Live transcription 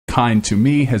kind to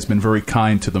me, has been very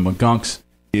kind to the McGunks,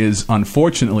 is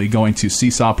unfortunately going to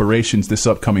cease operations this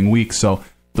upcoming week. So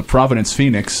the Providence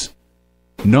Phoenix,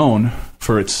 known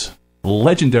for its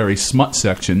legendary smut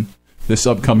section this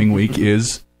upcoming week,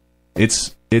 it's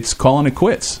calling it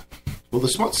quits. Well, the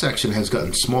smut section has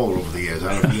gotten smaller over the years.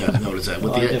 I don't know if you guys noticed that.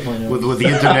 With the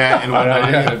internet and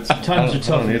whatnot. Times are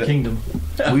tough in the kingdom.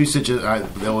 We used to just,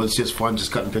 it was just fun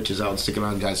just cutting pictures out and sticking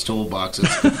on guys'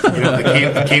 toolboxes. You know,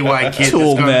 the KY kid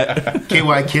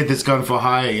KY kid that's gone for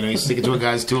hire, you know, you stick it to a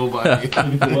guy's toolbox.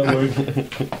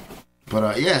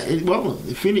 But,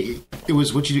 it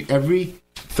was what you do every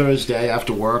Thursday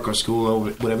after work or school or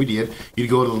whatever you did. You'd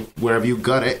go to wherever you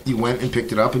got it. You went and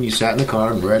picked it up and you sat in the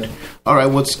car and read, all right,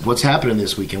 what's happening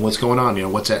this weekend? What's going on? You know,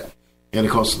 what's that? And,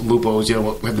 of course, Lupo's, you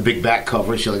know, had the big back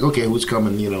covers. You're like, okay, who's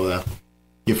coming? You know,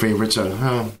 your favorites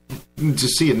are,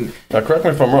 just see it. Now, correct me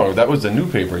if I'm wrong. That was the new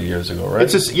paper years ago, right?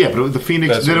 It's just, but the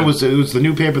Phoenix. That's then it was the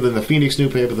new paper, then the Phoenix new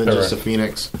paper, then just the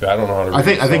Phoenix. I don't know how to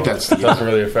read I think that's... It doesn't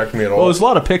really affect me at all. Well, there's a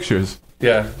lot of pictures.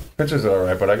 Yeah, pictures are all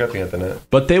right, but I got the internet.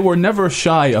 But they were never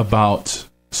shy about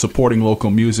supporting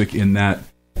local music in that,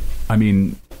 I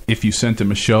mean, if you sent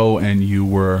them a show and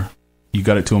you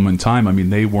got it to them in time, I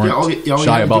mean, they weren't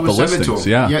shy about the listings.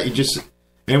 Yeah, you just...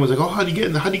 And it was like, oh, how do you get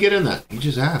in that? You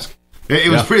just ask. It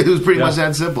was pretty much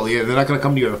that simple. Yeah, they're not going to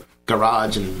come to your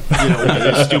garage and, you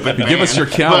know, stupid give us your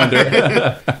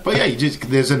calendar. But yeah,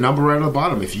 there's a number right at the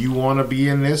bottom. If you want to be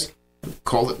in this,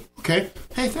 call it. Okay,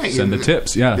 hey, thanks. Send the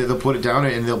tips. Yeah, they'll put it down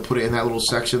and they'll put it in that little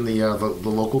section, the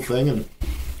local thing, and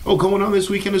going on this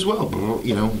weekend as well.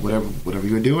 You know, whatever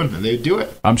you're doing, and they do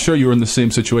it. I'm sure you were in the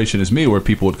same situation as me, where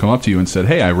people would come up to you and said,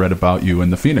 "Hey, I read about you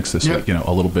in the Phoenix this week." You know,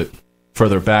 a little bit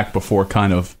further back before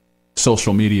kind of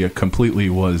social media completely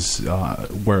was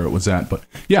where it was at. But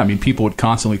yeah, I mean, people would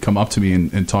constantly come up to me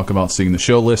and talk about seeing the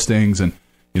show listings and,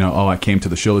 you know, I came to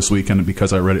the show this weekend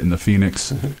because I read it in the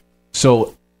Phoenix.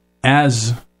 So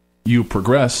as you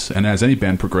progress, and as any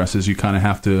band progresses, you kind of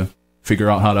have to figure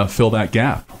out how to fill that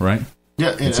gap, right?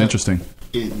 Yeah. It's interesting.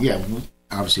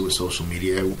 Obviously with social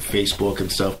media, Facebook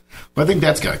and stuff. But I think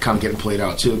that's kind of getting played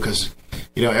out too, because,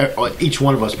 you know, each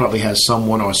one of us probably has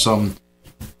someone or some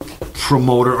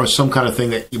promoter or some kind of thing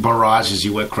that barrages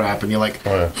you with crap, and you're like,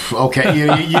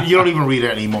 okay, you don't even read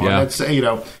it anymore. Yeah. That's, you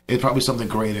know, it's probably something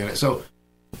great in it. So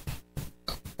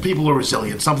people are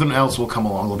resilient. Something else will come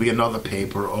along. There'll be another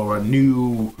paper or a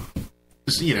new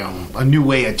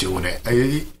way of doing it.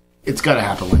 It's got to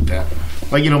happen like that.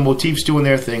 Like, you know, Motif's doing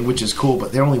their thing, which is cool,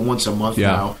 but they're only once a month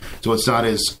now, so it's not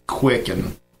as quick.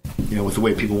 And, you know, with the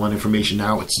way people want information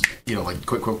now, it's, you know, like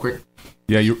quick.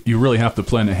 Yeah, you really have to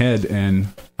plan ahead, and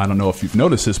I don't know if you've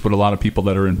noticed this, but a lot of people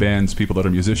that are in bands, people that are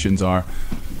musicians, are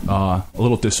a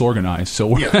little disorganized.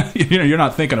 So you know, you're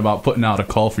not thinking about putting out a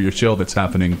call for your show that's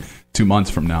happening 2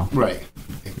 months from now. Right.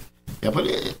 Yeah, but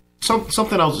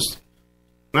something else is,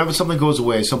 whenever something goes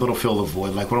away, something will fill the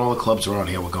void. Like when all the clubs are on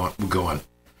here, we're going.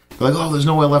 They're like, oh, there's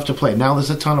nowhere left to play. Now there's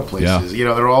a ton of places. Yeah. You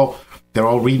know, they're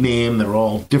all renamed. They're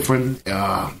all different.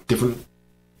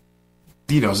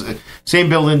 You know, same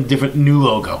building, different new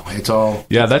logo. It's all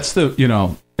that's the, you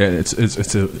know, it's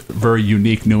a very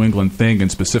unique New England thing, and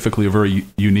specifically a very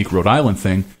unique Rhode Island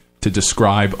thing to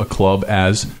describe a club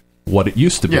as what it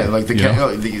used to be. Yeah, like the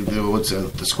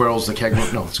squirrels, the keg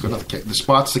room. No, the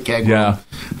spots, the keg room.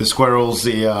 The squirrels,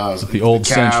 the old the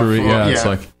century. It's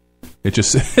like it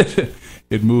just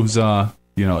it moves.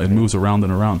 You know, it moves around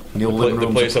and around. The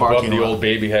place above the old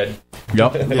baby head.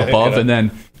 Yep, above, and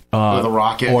then. Or the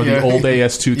rocket. Or the old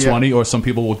AS-220, or some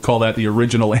people would call that the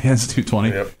original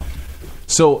AS-220. Yep.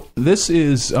 So this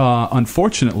is,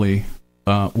 unfortunately,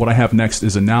 what I have next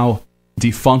is a now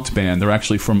defunct band. They're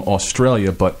actually from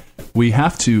Australia, but we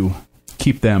have to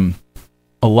keep them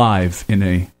alive in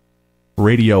a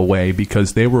radio way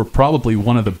because they were probably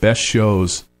one of the best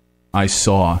shows I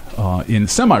saw in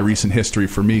semi-recent history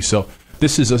for me. So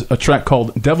this is a track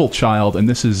called Devil Child, and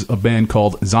this is a band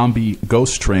called Zombie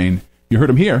Ghost Train. You heard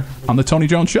him here on The Tony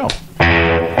Jones Show.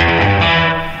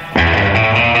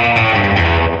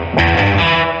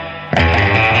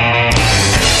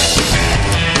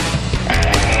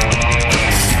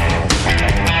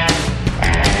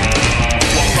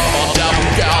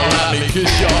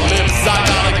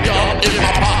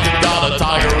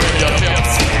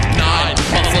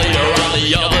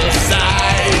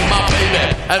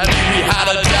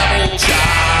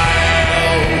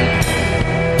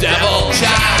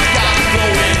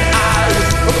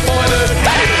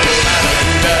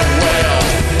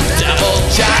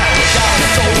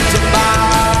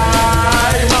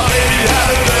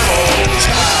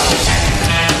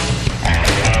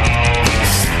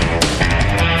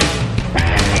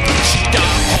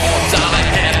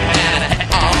 Head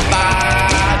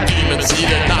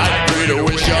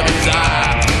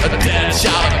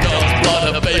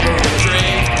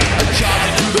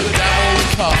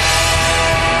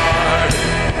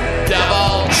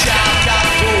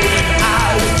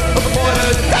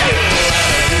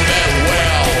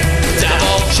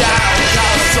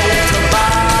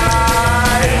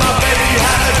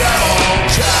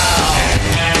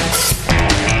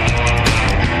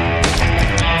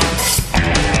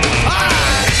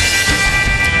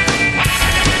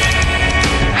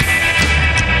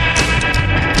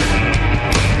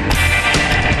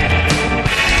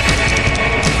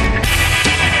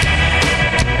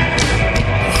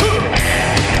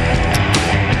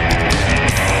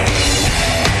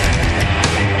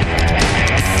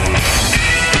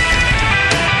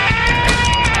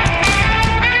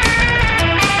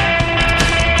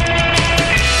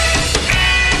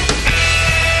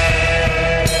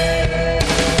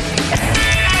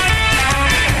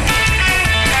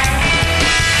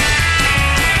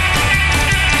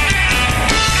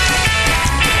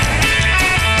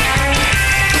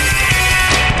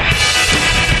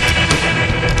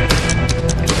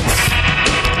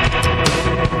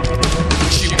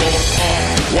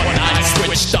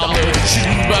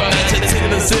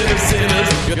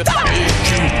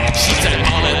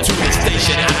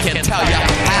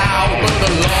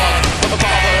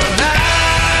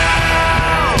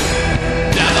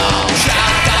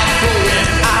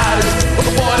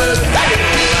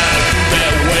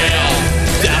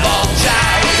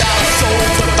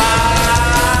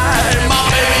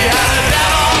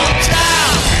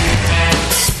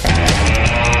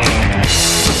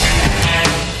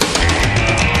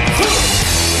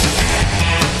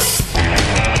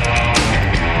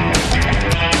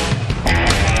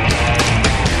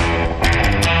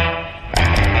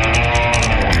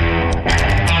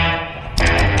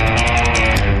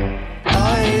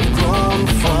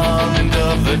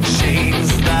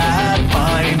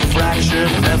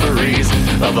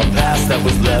that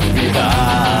was left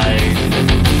behind.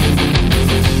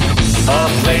 A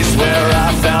place where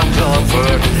I found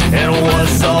comfort and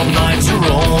was all mine to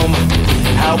roam.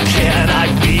 How can I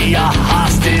be a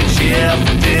hostage if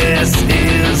this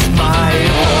is my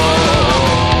home?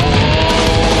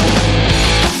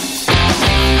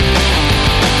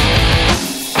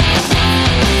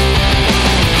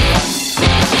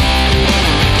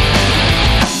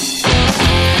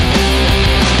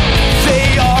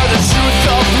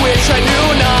 I knew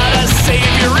not a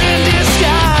savior in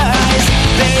disguise.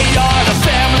 They are the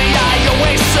family I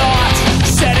always sought,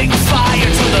 setting fire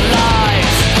to the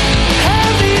lies.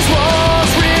 Have these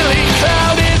walls really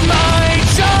clouded my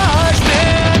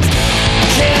judgment?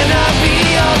 Can I be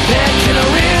a pet? Can I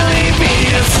really be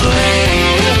a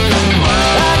slave?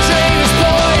 I drain this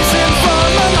poison from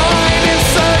my mind in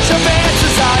search of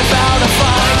answers I vow to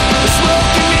find. The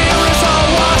smoke and mirrors all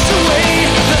wash away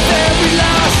the very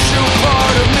last true part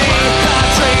of me.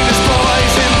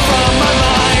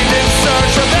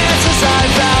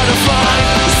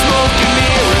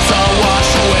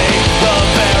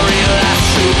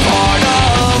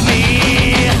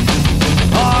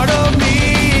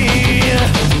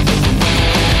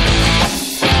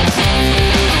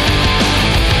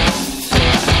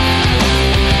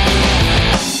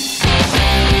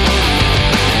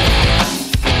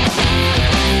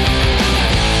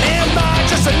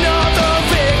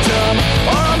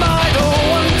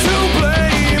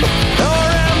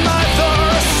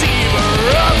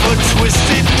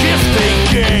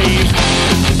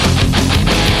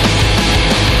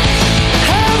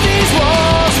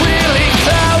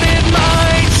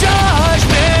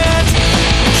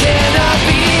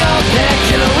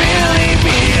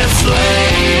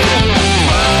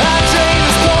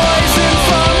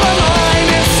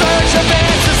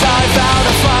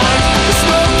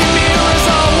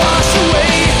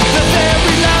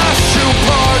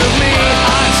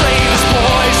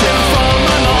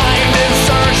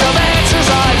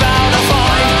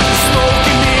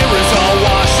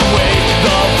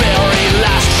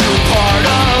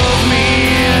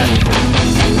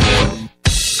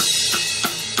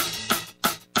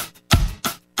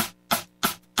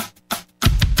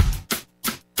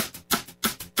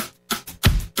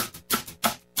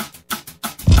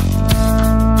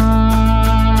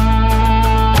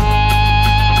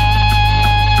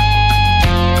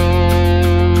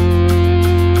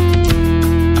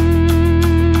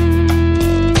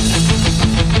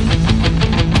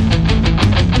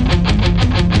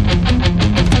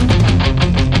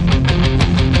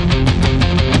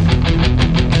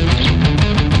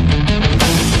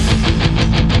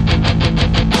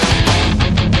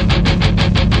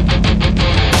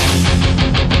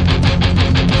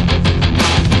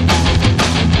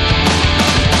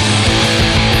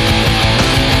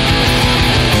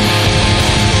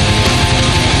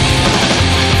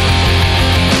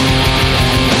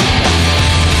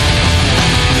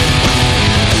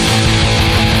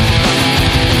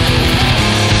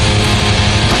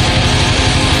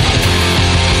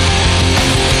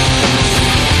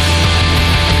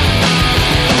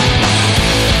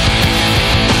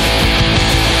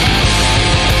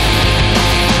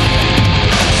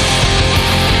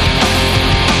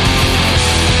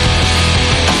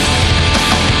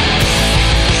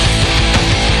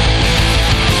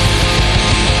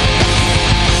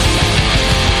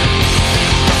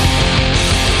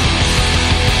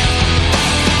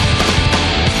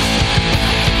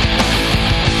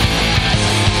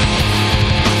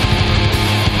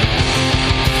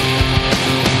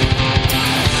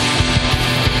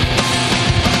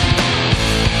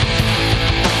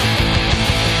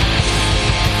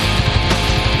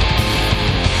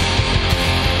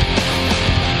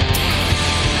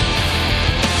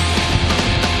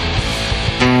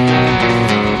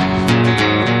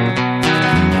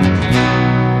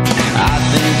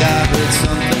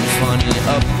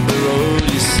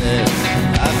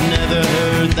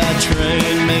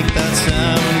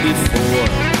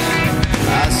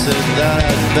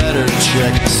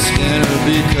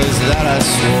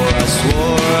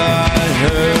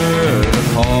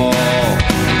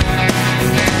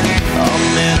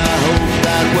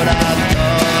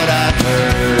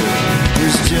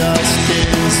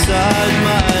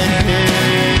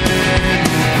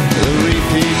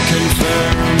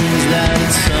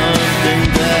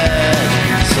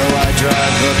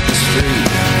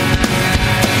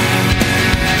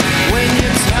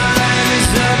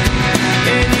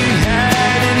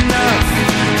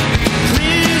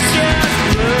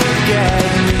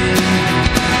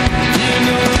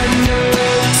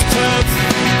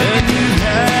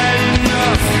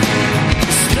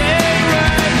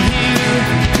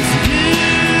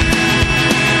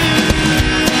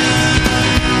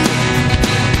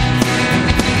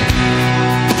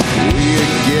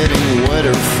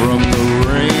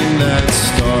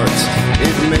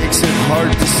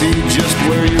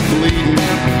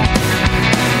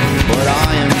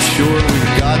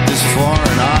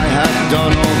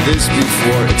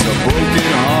 for. It's a broken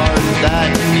heart that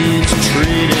needs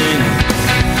treating.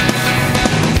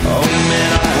 Oh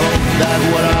man, I hope that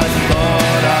what I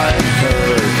thought I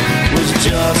heard was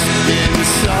just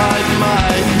inside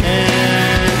my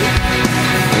head.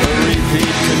 The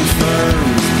repeat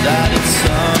confirms that it's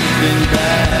something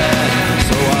bad,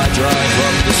 so I drive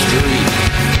up the street.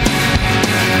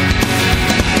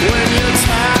 When your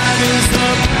time is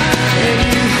up and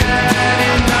you've had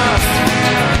enough,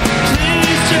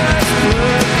 please just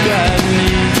look at me.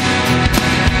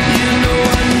 You know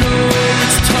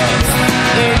it's tough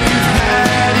and you've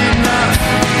had enough.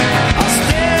 I'll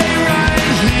stay right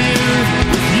here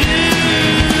with you.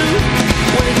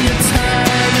 When your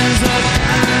time is up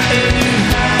and you've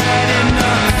had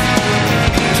enough,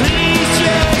 please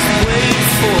just wait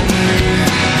for me.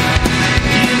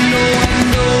 You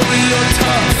know you're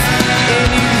tough and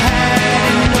you've had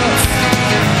enough.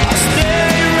 I'll stay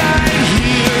right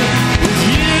here with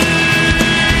you.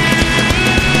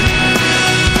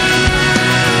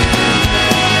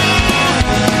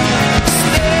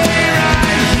 Stay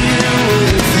right here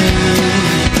with me.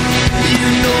 You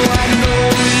know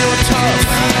you're tough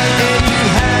and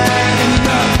you've had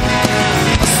enough.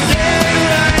 I'll stay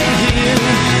right here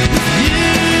with you.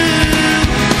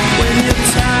 When your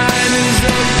time is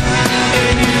up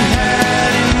and you've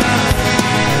had enough,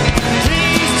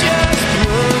 please just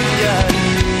look at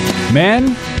me. Man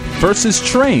versus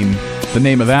Train, the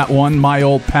name of that one. My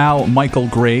old pal Michael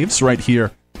Graves, right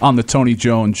here on the Tony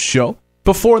Jones Show.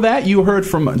 Before that, you heard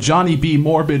from Johnny B.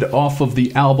 Morbid off of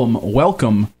the album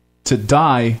Welcome to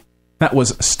Die. That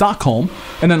was Stockholm.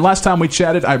 And then last time we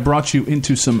chatted, I brought you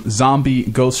into some Zombie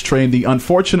Ghost Train, the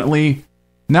unfortunately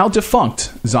now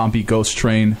defunct Zombie Ghost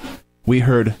Train. We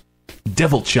heard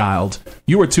Devil Child.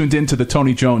 You are tuned in to the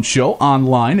Tony Jones Show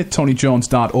online at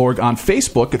TonyJones.org, on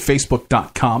Facebook at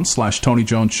Facebook.com/Tony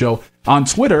Jones Show, on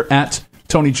Twitter at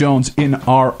Tony Jones in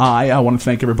RI. I want to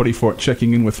thank everybody for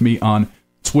checking in with me on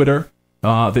Twitter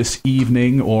this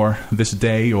evening or this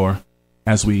day, or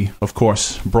as we, of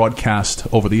course, broadcast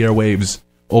over the airwaves,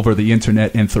 over the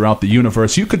internet, and throughout the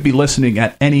universe. You could be listening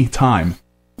at any time,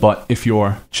 but if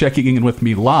you're checking in with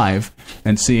me live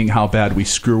and seeing how bad we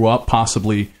screw up,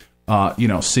 possibly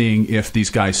seeing if these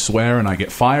guys swear and I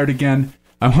get fired again,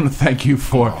 I want to thank you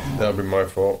for That'll be my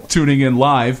fault. tuning in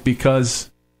live, because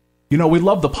we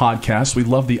love the podcast, we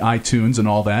love the iTunes and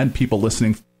all that, and people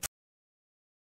listening